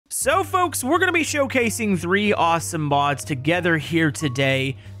So folks, we're going to be showcasing 3 awesome mods together here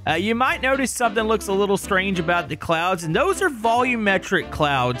today. You might notice something looks a little strange about the clouds, and those are volumetric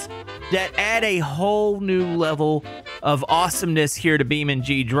clouds that add a whole new level of awesomeness here to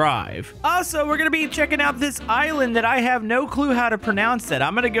BeamNG Drive. Also, we're going to be checking out this island that I have no clue how to pronounce that.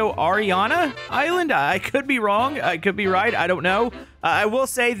 I'm going to go Ariana Island. I could be wrong. I could be right. I don't know. I will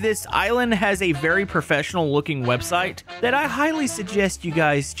say this island has a very professional looking website that I highly suggest you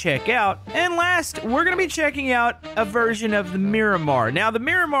guys check out. And last, we're going to be checking out a version of the Miramar. Now, the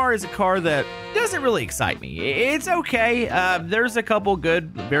Miramar is a car that doesn't really excite me. It's okay. There's a couple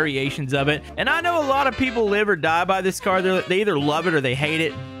good variations of it. And I know a lot of people live or die by this car. They either love it or they hate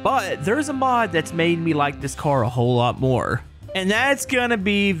it. But there's a mod that's made me like this car a whole lot more. And that's gonna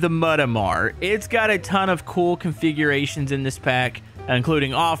be the Mudimar. It's got a ton of cool configurations in this pack,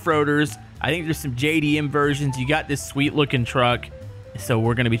 including off-roaders. I think there's some JDM versions. You got this sweet looking truck. So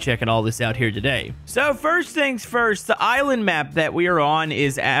we're going to be checking all this out here today. So first things first, the island map that we are on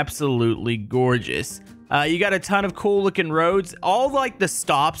is absolutely gorgeous. You got a ton of cool looking roads. All like the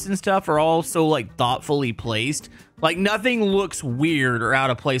stops and stuff are all so like thoughtfully placed. Like nothing looks weird or out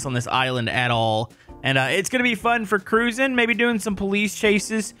of place on this island at all. And it's going to be fun for cruising, maybe doing some police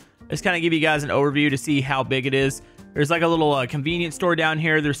chases. Just kind of give you guys an overview to see how big it is. There's like a little convenience store down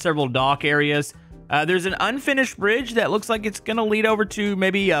here. There's several dock areas. There's an unfinished bridge that looks like it's going to lead over to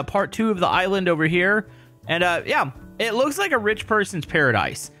maybe part 2 of the island over here. And yeah, it looks like a rich person's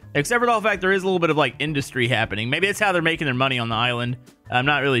paradise. Except for the fact there is a little bit of like industry happening. Maybe it's how they're making their money on the island. I'm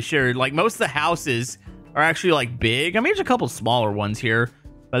not really sure. Like most of the houses are actually like big. I mean, there's a couple smaller ones here.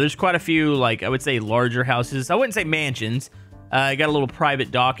 But there's quite a few, like I would say, larger houses. I wouldn't say mansions. Got a little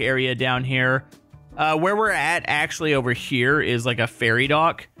private dock area down here. Where we're at, actually, over here is like a ferry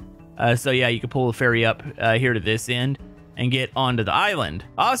dock. So yeah, you can pull the ferry up here to this end and get onto the island.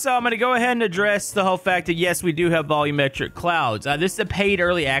 Also, I'm going to go ahead and address the whole fact that yes, we do have volumetric clouds. This is a paid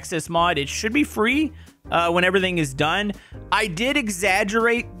early access mod. It should be free when everything is done. I did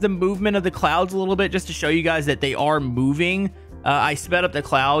exaggerate the movement of the clouds a little bit just to show you guys that they are moving. I sped up the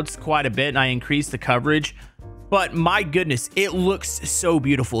clouds quite a bit and I increased the coverage. But my goodness, it looks so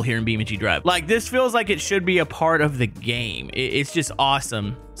beautiful here in BeamNG Drive. Like, this feels like it should be a part of the game. It's just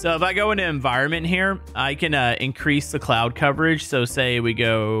awesome. So if I go into environment here, I can increase the cloud coverage. So say we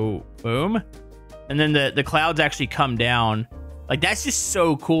go boom, and then the clouds actually come down. Like, that's just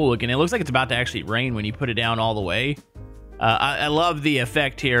so cool looking. It looks like it's about to actually rain when you put it down all the way. I love the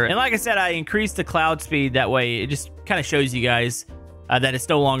effect here. And like I said, I increased the cloud speed. That way it just kind of shows you guys that it's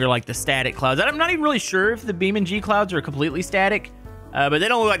no longer like the static clouds. I'm not even really sure if the BeamNG clouds are completely static, but they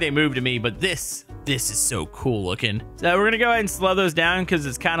don't look like they move to me. But this is so cool looking. So we're gonna go ahead and slow those down because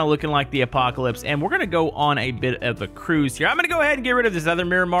it's kind of looking like the apocalypse. And we're gonna go on a bit of a cruise here. I'm gonna go ahead and get rid of this other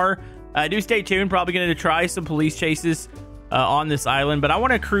Miramar. Do stay tuned. Probably gonna try some police chases on this island, but I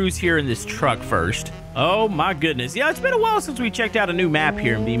want to cruise here in this truck first. Oh my goodness. Yeah, it's been a while since we checked out a new map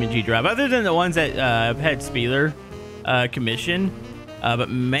here in BeamNG Drive, other than the ones that have had Spieler commission. But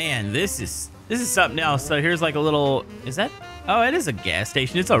man, this is something else. So here's like a little, is that? Oh, it is a gas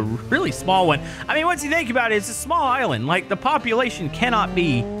station. It's a really small one. I mean, once you think about it, it's a small island. Like the population cannot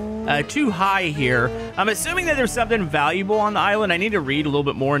be too high here. I'm assuming that there's something valuable on the island. I need to read a little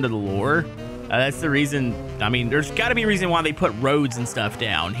bit more into the lore. That's the reason. I mean, there's got to be a reason why they put roads and stuff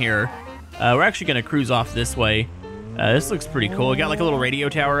down here. We're actually going to cruise off this way. This looks pretty cool. We got like a little radio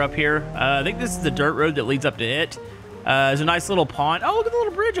tower up here. I think this is the dirt road that leads up to it. There's a nice little pond. Oh, look at the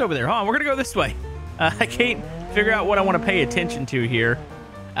little bridge over there. Hold on, we're going to go this way. I can't figure out what I want to pay attention to here.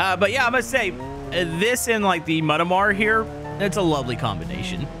 But yeah, I must say, this and like the Mudimar here, it's a lovely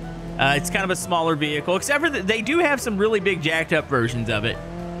combination. It's kind of a smaller vehicle, except for they do have some really big jacked up versions of it,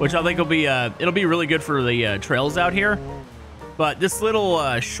 which I think will be it'll be really good for the trails out here. But this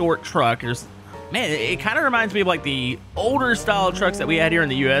little short truck, man, it kind of reminds me of like the older style trucks that we had here in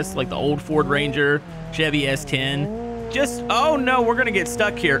the US, like the old Ford Ranger, Chevy S10. Just, oh no, we're gonna get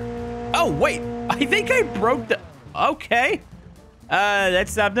stuck here. Oh wait, I think I broke the, okay.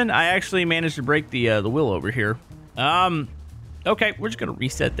 That's something. I actually managed to break the wheel over here. Okay, we're just gonna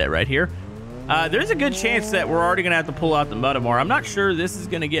reset that right here. There's a good chance that we're already gonna have to pull out the Mudimar. I'm not sure this is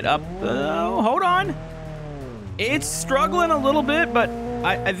gonna get up. Hold on. It's struggling a little bit, but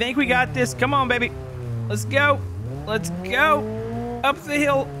I think we got this. Come on, baby. Let's go. Let's go up the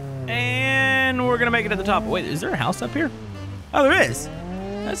hill, and we're gonna make it to the top. Wait, is there a house up here? Oh, there is.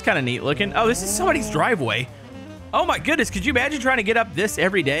 That's kind of neat looking. Oh, this is somebody's driveway. Oh my goodness, could you imagine trying to get up this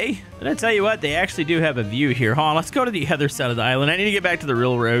every day? But I tell you what, they actually do have a view here. Hold on, let's go to the other side of the island. I need to get back to the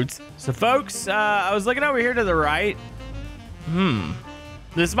real roads. So folks, I was looking over here to the right.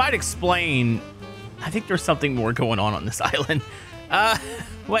 This might explain. I think there's something more going on this island.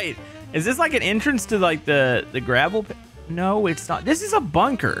 Wait, is this like an entrance to like the gravel pit? No, it's not. This is a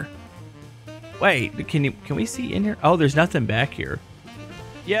bunker. Wait, can we see in here? Oh, there's nothing back here.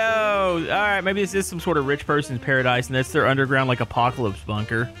 Yo, all right, maybe this is some sort of rich person's paradise, and that's their underground like apocalypse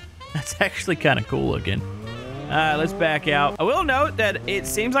bunker. That's actually kind of cool looking. Let's back out. I will note that it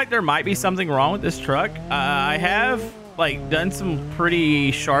seems like there might be something wrong with this truck. I have like done some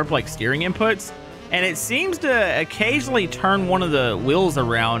pretty sharp like steering inputs, and it seems to occasionally turn one of the wheels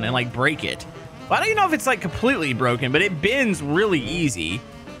around and like break it. Well, I don't even know if it's like completely broken, but it bends really easy.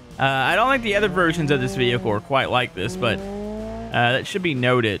 I don't think the other versions of this vehicle are quite like this, but that should be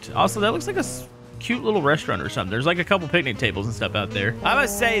noted. Also, that looks like a cute little restaurant or something. There's like a couple picnic tables and stuff out there. I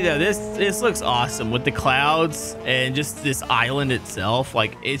must say though, this looks awesome with the clouds and just this island itself.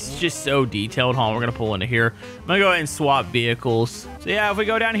 Like, it's just so detailed. Hold on, we're gonna pull into here. I'm gonna go ahead and swap vehicles. So yeah, if we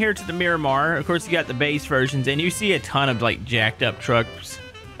go down here to the Miramar, of course you got the base versions, and you see a ton of like jacked up trucks.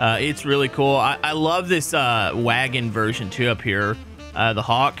 It's really cool. I love this wagon version too up here, the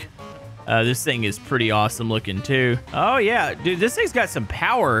Hawk. This thing is pretty awesome looking too. Oh yeah, dude, this thing's got some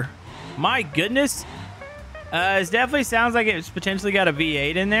power. My goodness. It definitely sounds like it's potentially got a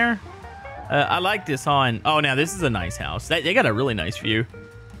V8 in there. I like this on. Oh, now this is a nice house. They got a really nice view.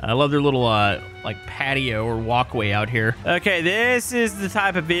 I love their little like patio or walkway out here. Okay, this is the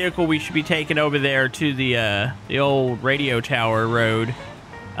type of vehicle we should be taking over there to the old radio tower road.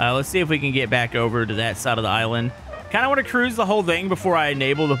 Let's see if we can get back over to that side of the island. Kind of want to cruise the whole thing before I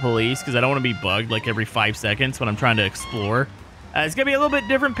enable the police, because I don't want to be bugged like every 5 seconds when I'm trying to explore. It's going to be a little bit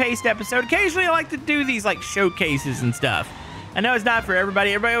different paced episode. Occasionally I like to do these like showcases and stuff. I know it's not for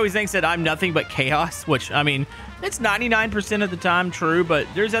everybody. Everybody always thinks that I'm nothing but chaos, which, I mean, it's 99% of the time true, but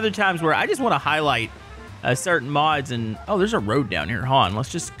there's other times where I just want to highlight certain mods. And oh, there's a road down here. Hold on, let's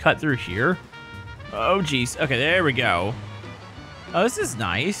just cut through here. Oh, geez. Okay, there we go. Oh, this is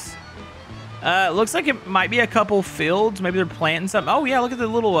nice. Looks like it might be a couple fields. Maybe they're planting something. Oh, yeah, look at the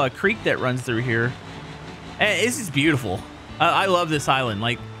little creek that runs through here. And this is beautiful. I love this island.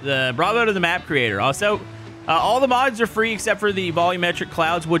 Like, bravo to the map creator. Also, all the mods are free except for the volumetric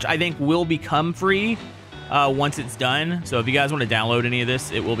clouds, which I think will become free once it's done. So if you guys want to download any of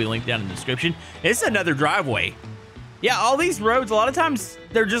this, it will be linked down in the description. This is another driveway. Yeah, all these roads, a lot of times,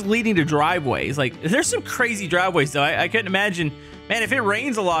 they're just leading to driveways. Like, there's some crazy driveways, though. I couldn't imagine. Man, if it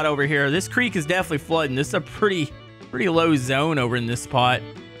rains a lot over here, this creek is definitely flooding. This is a pretty low zone over in this spot.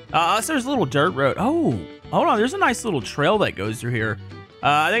 Also, there's a little dirt road. Oh, hold on. There's a nice little trail that goes through here.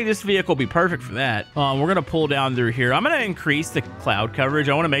 I think this vehicle will be perfect for that. We're going to pull down through here. I'm going to increase the cloud coverage.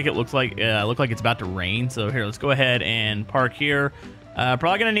 I want to make it look like it's about to rain. So here, let's go ahead and park here.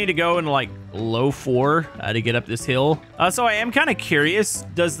 Probably going to need to go into like low 4 to get up this hill. So I am kind of curious.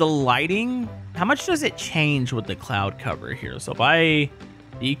 Does the lighting, how much does it change with the cloud cover here? So if I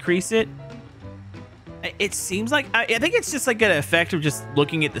decrease it, it seems like, I think it's just like an effect of just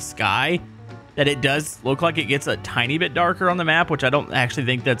looking at the sky, that it does look like it gets a tiny bit darker on the map, which I don't actually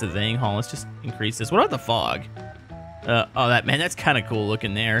think that's a thing. Hold on, let's just increase this. What about the fog? Oh, that's kind of cool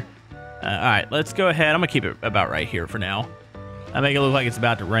looking there. All right, let's go ahead. I'm gonna keep it about right here for now. I make it look like it's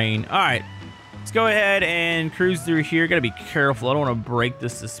about to rain. All right, let's go ahead and cruise through here. Gotta be careful. I don't want to break the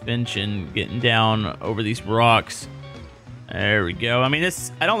suspension getting down over these rocks. There we go. I mean,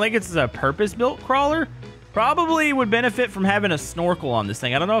 I don't think it's a purpose-built crawler. Probably would benefit from having a snorkel on this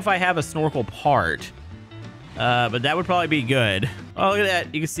thing. I don't know if I have a snorkel part, but that would probably be good. Oh, look at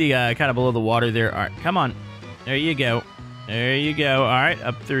that. You can see kind of below the water there. All right, come on. There you go. There you go. All right,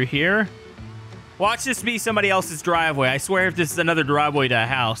 up through here. Watch this be somebody else's driveway. I swear if this is another driveway to a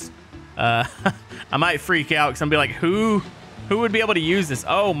house, I might freak out because I'm be like, who would be able to use this?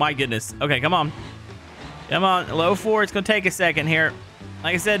 Oh, my goodness. Okay, come on. Come on. Low 4. It's going to take a second here.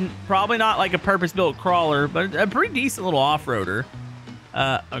 Like I said, probably not like a purpose-built crawler, but a pretty decent little off-roader.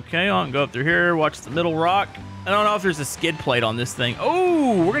 Okay, I'll go up through here, watch the middle rock. I don't know if there's a skid plate on this thing.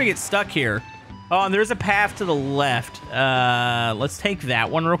 Oh, we're gonna get stuck here. Oh, and there's a path to the left. Let's take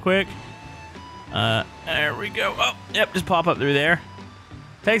that one real quick. There we go. Oh, yep, just pop up through there.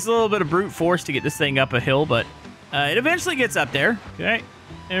 Takes a little bit of brute force to get this thing up a hill, but it eventually gets up there. Okay,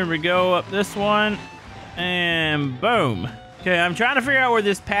 there we go, up this one, and boom. Okay, I'm trying to figure out where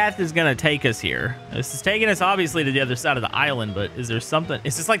this path is going to take us here. This is taking us, obviously, to the other side of the island, but is there something?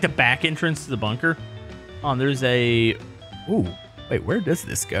 Is this like the back entrance to the bunker? Oh, there's a... Ooh, wait, where does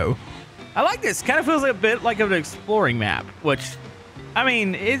this go? I like this. Kind of feels like a bit like an exploring map, which, I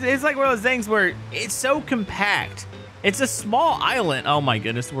mean, it's like one of those things where it's so compact. It's a small island. Oh, my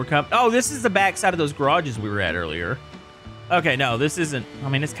goodness, we're coming... Oh, this is the back side of those garages we were at earlier. Okay, no, this isn't. I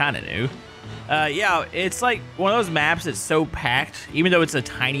mean, it's kind of new. Yeah, it's like one of those maps that's so packed, even though it's a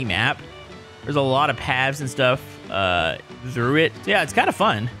tiny map. There's a lot of paths and stuff through it. So yeah, it's kind of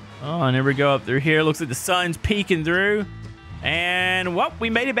fun. Oh, and there we go up through here. Looks like the sun's peeking through. And, well, we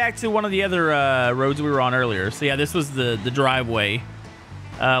made it back to one of the other roads we were on earlier. So yeah, this was the driveway.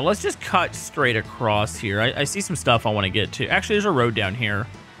 Let's just cut straight across here. I see some stuff I want to get to. Actually, there's a road down here.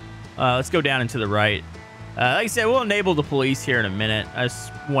 Let's go down and to the right. Like I said, we'll enable the police here in a minute. I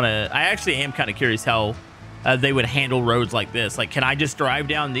actually am kind of curious how they would handle roads like this. Like, can I just drive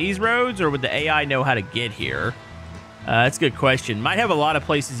down these roads, or would the AI know how to get here? That's a good question. Might have a lot of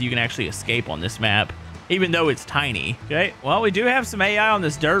places you can actually escape on this map, even though it's tiny. Okay, well, we do have some AI on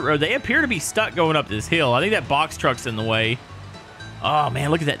this dirt road. They appear to be stuck going up this hill. I think that box truck's in the way. Oh, man,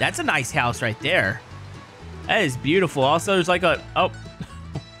 look at that. That's a nice house right there. That is beautiful. Also, there's like a... Oh,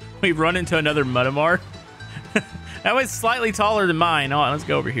 we've run into another mudimar. That was slightly taller than mine. Oh, let's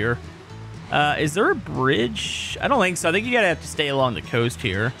go over here. Is there a bridge? I don't think so. I think you gotta have to stay along the coast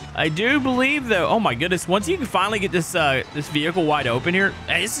here. I do believe, though... Oh, my goodness. Once you can finally get this this vehicle wide open here...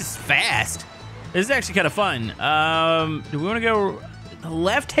 Hey, this is fast. This is actually kind of fun. Do we want to go... The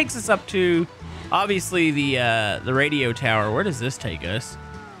left takes us up to... Obviously, the radio tower. Where does this take us?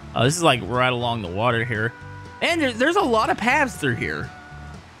 Oh, this is like right along the water here. And there's a lot of paths through here.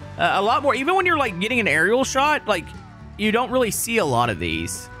 A lot more. Even when you're like getting an aerial shot, like you don't really see a lot of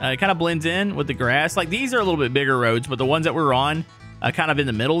these. It kind of blends in with the grass. Like these are a little bit bigger roads, but the ones that we're on, kind of in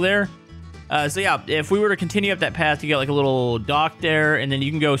the middle there. So yeah, if we were to continue up that path, you get like a little dock there, and then you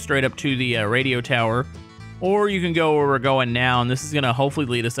can go straight up to the radio tower. Or you can go where we're going now, and this is going to hopefully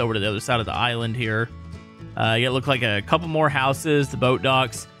lead us over to the other side of the island here. You look like a couple more houses, the boat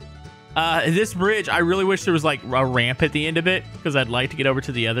docks. This bridge, I really wish there was like a ramp at the end of it, because I'd like to get over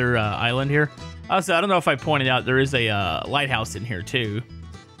to the other island here. Also, I don't know if I pointed out, there is a lighthouse in here too,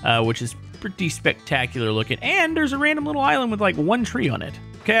 which is pretty spectacular looking. And there's a random little island with like one tree on it.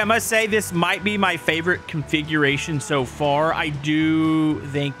 Okay, I must say this might be my favorite configuration so far. I do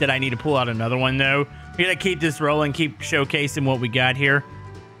think that I need to pull out another one though. We gotta keep this rolling, keep showcasing what we got here.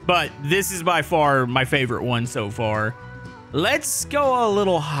 But this is by far my favorite one so far. Let's go a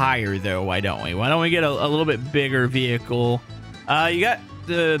little higher though, why don't we? Why don't we get a little bit bigger vehicle? You got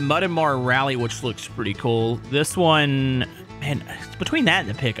the Mudimar Rally, which looks pretty cool. This one, man, it's between that and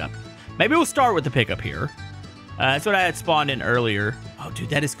the pickup. Maybe we'll start with the pickup here. That's what I had spawned in earlier. Oh, dude,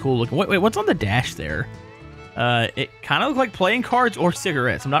 that is cool looking. Wait, what's on the dash there? It kind of looks like playing cards or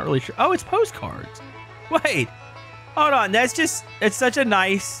cigarettes. I'm not really sure. Oh, it's postcards. Wait, hold on. That's just, it's such a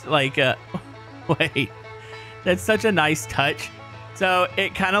nice, like, wait. That's such a nice touch. So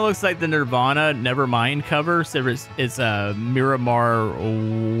it kind of looks like the Nirvana Nevermind cover. So it's a Miramar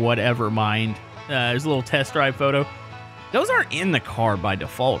whatever mind. There's a little test drive photo. Those aren't in the car by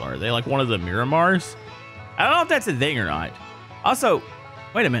default, are they? Like one of the Miramars? I don't know if that's a thing or not. Also,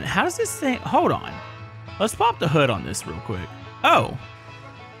 wait a minute. How does this thing... Hold on. Let's pop the hood on this real quick. Oh.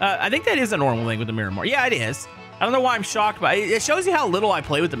 I think that is a normal thing with the Miramar. Yeah, it is. I don't know why I'm shocked by it. It shows you how little I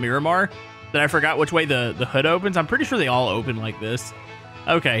play with the Miramar that I forgot which way the hood opens. I'm pretty sure they all open like this.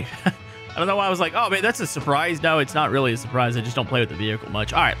 Okay. I don't know why I was like, oh, man, that's a surprise. No, it's not really a surprise. I just don't play with the vehicle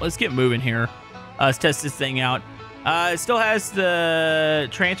much. All right, let's get moving here. Let's test this thing out. It still has the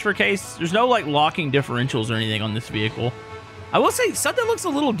transfer case. There's no, like, locking differentials or anything on this vehicle. I will say something looks a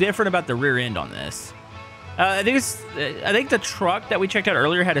little different about the rear end on this. I think the truck that we checked out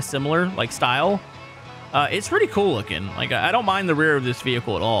earlier had a similar, like, style. It's pretty cool looking. Like, I don't mind the rear of this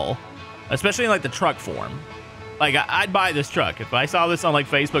vehicle at all. Especially in, like, the truck form. Like, I'd buy this truck. If I saw this on, like,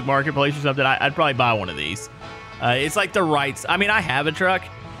 Facebook Marketplace or something, I'd probably buy one of these. It's like the right... I mean, I have a truck,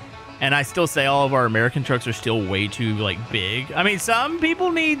 and I still say all of our American trucks are still way too, like, big. I mean, some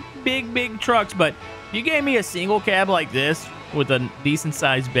people need big trucks, but if you gave me a single cab like this with a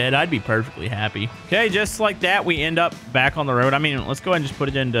decent-sized bed, I'd be perfectly happy. Okay, just like that, we end up back on the road. I mean, let's go ahead and just put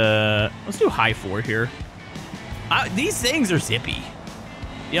it into... Let's do high 4 here. These things are zippy.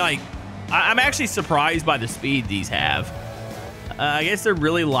 Yeah, like... I'm actually surprised by the speed these have. I guess they're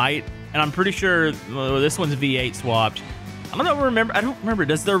really light, and I'm pretty sure this one's V8 swapped. I don't remember.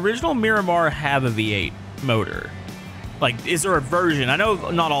 Does the original Miramar have a V8 motor? Like, is there a version? I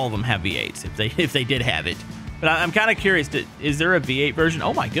know not all of them have V8s, if they did have it. But I'm kind of curious, is there a V8 version?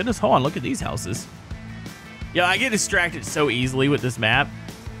 Oh my goodness, hold on, look at these houses. Yeah, I get distracted so easily with this map.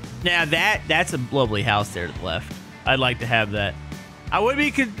 Now, that's a lovely house there to the left. I'd like to have that. I would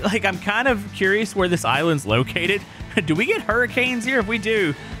be, like, I'm kind of curious where this island's located. Do we get hurricanes here? If we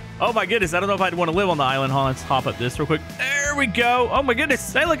do, oh my goodness, I don't know if I'd want to live on the island. Hold on, let's hop up this real quick. There we go. Oh my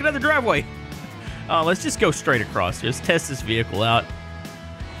goodness, hey, look, another driveway. Oh, let's just go straight across. Just test this vehicle out.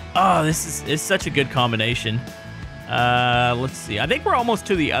 Oh, this is such a good combination. Let's see. I think we're almost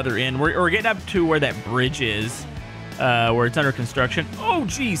to the other end. We're getting up to where that bridge is, where it's under construction. Oh,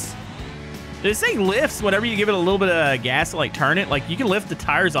 jeez. This thing lifts whenever you give it a little bit of gas to like turn it. Like you can lift the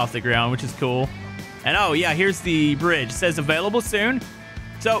tires off the ground, which is cool. And oh yeah, here's the bridge. It says available soon.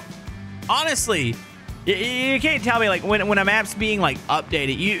 So honestly, you can't tell me like when a map's being like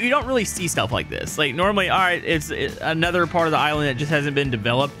updated, you don't really see stuff like this. Like normally, all right, it's another part of the island that just hasn't been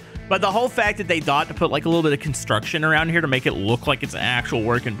developed. But the whole fact that they thought to put like a little bit of construction around here to make it look like it's an actual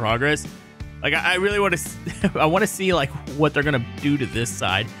work in progress. Like I really want to, I want to see like what they're gonna do to this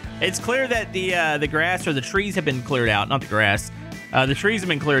side. It's clear that the grass or the trees have been cleared out, not the grass. The trees have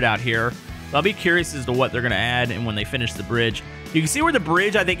been cleared out here. I'll be curious as to what they're gonna add and when they finish the bridge. You can see where the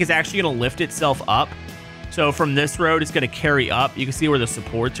bridge I think is actually gonna lift itself up. So from this road, it's gonna carry up. You can see where the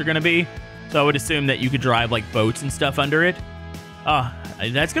supports are gonna be. So I would assume that you could drive like boats and stuff under it.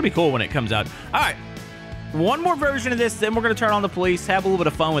 That's gonna be cool when it comes out. All right. One more version of this, then we're going to turn on the police, have a little bit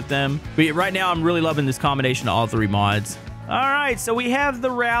of fun with them. But right now, I'm really loving this combination of all three mods. All right, so we have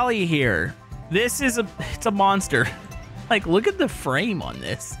the rally here. This is it's a monster. Like, look at the frame on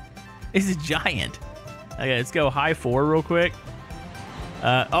this. This is giant. Okay, let's go high 4 real quick.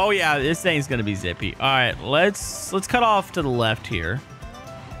 Oh yeah, this thing's going to be zippy. All right, let's cut off to the left here.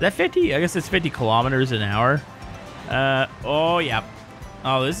 Is that 50? I guess it's 50 kilometers an hour. Oh yeah.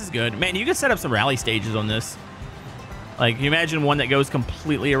 Oh, this is good. Man, you can set up some rally stages on this. Like, you imagine one that goes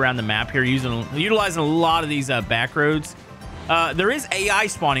completely around the map here, utilizing a lot of these back roads. There is AI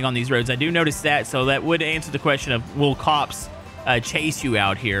spawning on these roads. I do notice that, so that would answer the question of, will cops chase you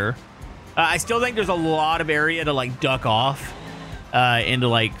out here? I still think there's a lot of area to, like, duck off into,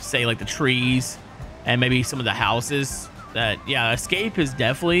 like, say, like, the trees and maybe some of the houses. Yeah, escape is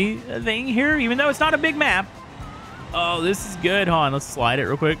definitely a thing here, even though it's not a big map. Oh, this is good. Hold on, let's slide it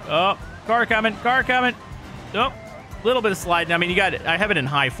real quick. Oh, car coming, car coming. Oh, little bit of sliding. I mean, you got it. I have it in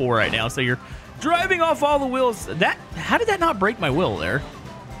high 4 right now, so you're driving off all the wheels. How did that not break my wheel there?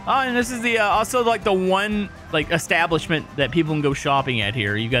 Oh, and this is the also like the one like establishment that people can go shopping at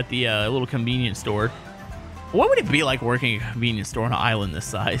here. You got the little convenience store. What would it be like working at a convenience store on an island this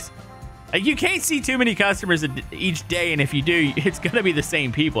size? Like, you can't see too many customers each day, and if you do, it's gonna be the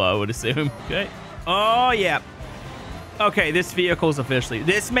same people, I would assume. Okay. Oh yeah. Okay, this vehicle's officially...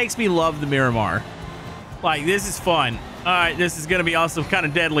 This makes me love the Miramar. Like, this is fun. All right, this is going to be also kind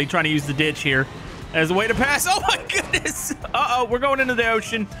of deadly, trying to use the ditch here as a way to pass. Oh, my goodness. Uh-oh, we're going into the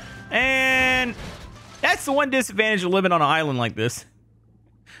ocean. And that's the one disadvantage of living on an island like this.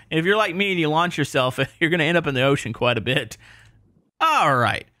 And if you're like me and you launch yourself, you're going to end up in the ocean quite a bit. All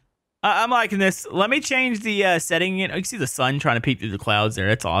right. I'm liking this. Let me change the setting. You can see the sun trying to peek through the clouds there.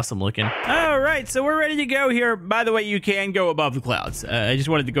 That's awesome looking. All right, so we're ready to go here. By the way, you can go above the clouds. I just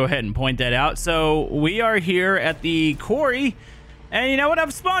wanted to go ahead and point that out. So we are here at the quarry. And you know what?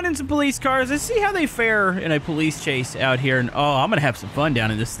 I've spawned in some police cars. Let's see how they fare in a police chase out here. And oh, I'm going to have some fun down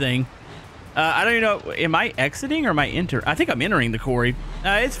in this thing. I don't even know. Am I exiting or am I entering? I think I'm entering the quarry.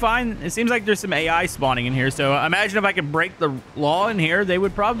 It's fine. It seems like there's some AI spawning in here. So imagine if I could break the law in here, they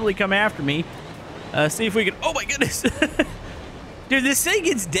would probably come after me. See if we can... Oh, my goodness. Dude, this thing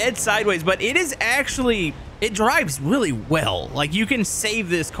gets dead sideways, but it is actually... It drives really well. Like, you can save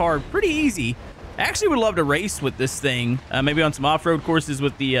this car pretty easy. I actually would love to race with this thing. Maybe on some off-road courses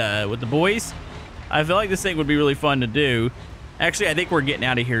with the boys. I feel like this thing would be really fun to do. Actually, I think we're getting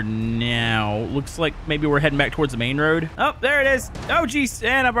out of here now. Looks like maybe we're heading back towards the main road. Oh, there it is. Oh, geez.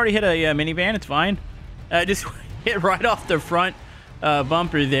 And I've already hit a minivan. It's fine. Just hit right off the front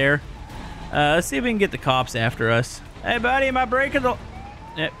bumper there. Let's see if we can get the cops after us. Hey, buddy, am I breaking the...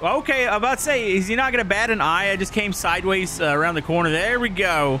 Okay, I'm about to say, is he not going to bat an eye? I just came sideways around the corner. There we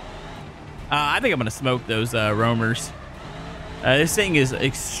go. I think I'm going to smoke those roamers. This thing is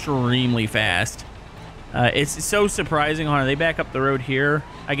extremely fast. It's so surprising. Hold on, they back up the road here.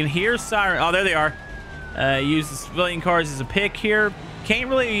 I can hear siren. Oh, there they are. Use the civilian cars as a pick here. Can't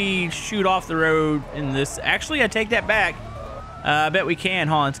really shoot off the road in this. Actually, I take that back. I bet we can.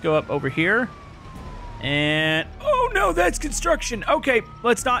 Hold on, let's go up over here. And oh no, that's construction. Okay,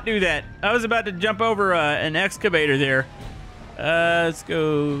 let's not do that. I was about to jump over an excavator there. Let's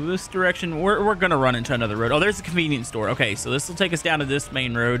go this direction. We're gonna run into another road. Oh, there's a convenience store. Okay, so this will take us down to this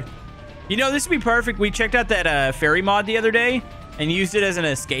main road. You know, this would be perfect. We checked out that ferry mod the other day and used it as an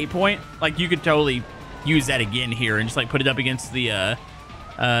escape point. Like, you could totally use that again here and just like put it up against the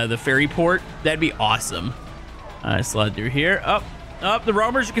ferry port. That'd be awesome. Slide through here. Oh, the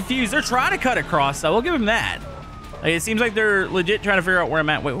roamers are confused. They're trying to cut across, so we'll give them that. Like, it seems like they're legit trying to figure out where I'm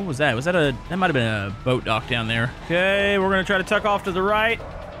at. Wait, what was that? That might have been a boat dock down there. Okay, we're gonna try to tuck off to the right.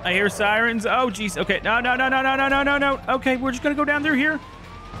 I hear sirens. Oh, geez. Okay, no. Okay, we're just gonna go down through here.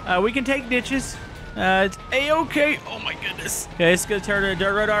 We can take ditches. It's A-okay. Oh, my goodness. Okay, it's gonna turn to a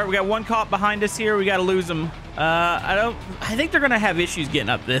dirt road. We got one cop behind us here. We gotta lose them. I think they're gonna have issues getting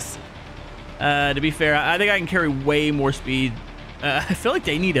up this. To be fair, I think I can carry way more speed. I feel like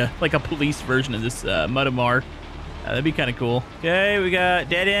they need a police version of this mudimar. That'd be kind of cool. Okay, we got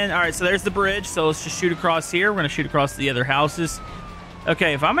dead end. All right, so there's the bridge. So let's just shoot across here. We're gonna shoot across the other houses.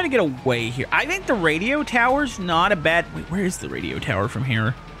 Okay, if I'm gonna get away here, I think the radio tower's not a bad. Wait, where is the radio tower from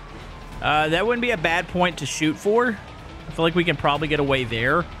here? That wouldn't be a bad point to shoot for. I feel like we can probably get away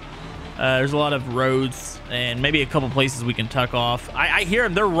there. There's a lot of roads and maybe a couple places we can tuck off. I hear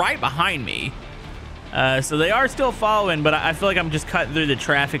them. They're right behind me. So they are still following, but I feel like I'm just cutting through the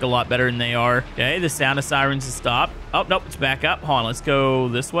traffic a lot better than they are. Okay, the sound of sirens has stopped. Oh, nope, it's back up. Hold on, let's go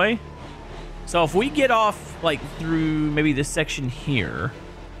this way. So if we get off, like, through maybe this section here.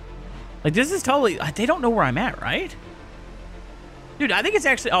 Like, this is totally... They don't know where I'm at, right? Dude, I think it's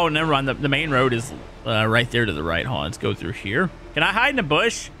actually... Oh, never mind. The main road is right there to the right. Hold on, let's go through here. Can I hide in a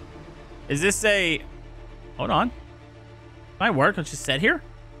bush? Is this a... Hold on. Might work. Let's just sit here.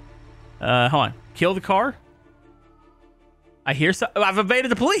 Hold on. Kill the car. I hear so... I've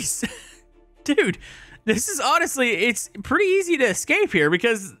evaded the police. Dude, this is honestly... It's pretty easy to escape here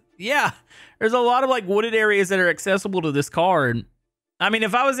because, yeah, there's a lot of, like, wooded areas that are accessible to this car. And I mean,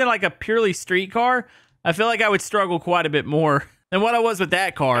 if I was in, like, a purely street car, I feel like I would struggle quite a bit more than what I was with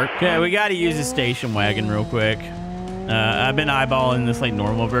that car. Okay, we got to use a station wagon real quick. I've been eyeballing this, like,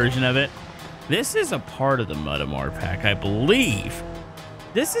 normal version of it. This is a part of the Mudimar pack, I believe.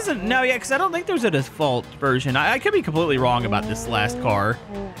 This isn't... No, yeah, because I don't think there's a default version. I could be completely wrong about this last car.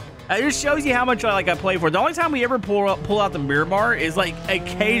 It just shows you how much I play for it. The only time we ever pull out the mirror bar is, like,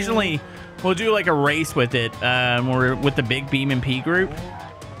 occasionally we'll do, like, a race with it or with the big BeamNG group.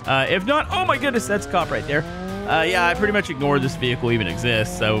 If not... Oh, my goodness, that's a cop right there. Yeah, I pretty much ignored this vehicle even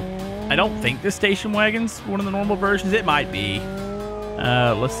exists, so I don't think this station wagon's one of the normal versions. It might be.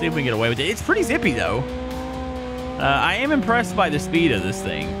 Let's see if we can get away with it. It's pretty zippy, though. I am impressed by the speed of this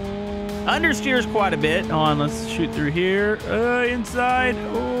thing. Understeers quite a bit. Hold on, let's shoot through here. Inside.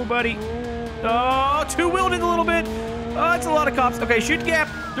 Oh, buddy. Oh, two-wheeled it a little bit. Oh, it's a lot of cops. Okay, shoot the gap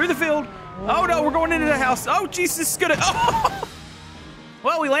through the field. Oh, no, we're going into the house. Oh, Jesus, this is gonna... Oh!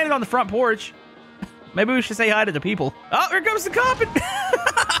 Well, we landed on the front porch. Maybe we should say hi to the people. Oh, here comes the cop.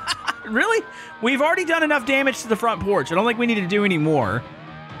 Really? We've already done enough damage to the front porch. I don't think we need to do any more.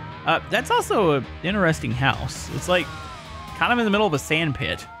 That's also an interesting house. It's like kind of in the middle of a sand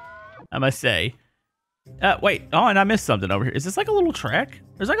pit, I must say. Wait. Oh, and I missed something over here. Is this like a little track?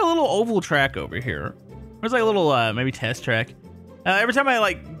 There's like a little oval track over here. There's like a little, maybe test track. Every time I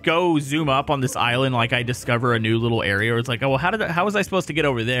like go zoom up on this island, like I discover a new little area where it's like, oh, well, how was I supposed to get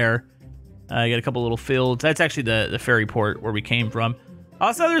over there? I got a couple little fields. That's actually the ferry port where we came from.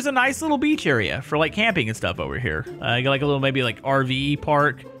 Also, there's a nice little beach area for like camping and stuff over here. You got like a little maybe like RV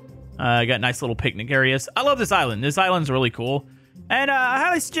park. Got nice little picnic areas. I love this island. This island's really cool. And I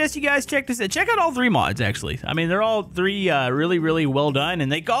highly suggest you guys check out all three mods, actually. I mean, they're all three really, really well done,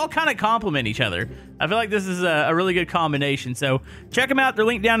 and they all kind of complement each other. I feel like this is a really good combination. So check them out. They're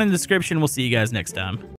linked down in the description. We'll see you guys next time.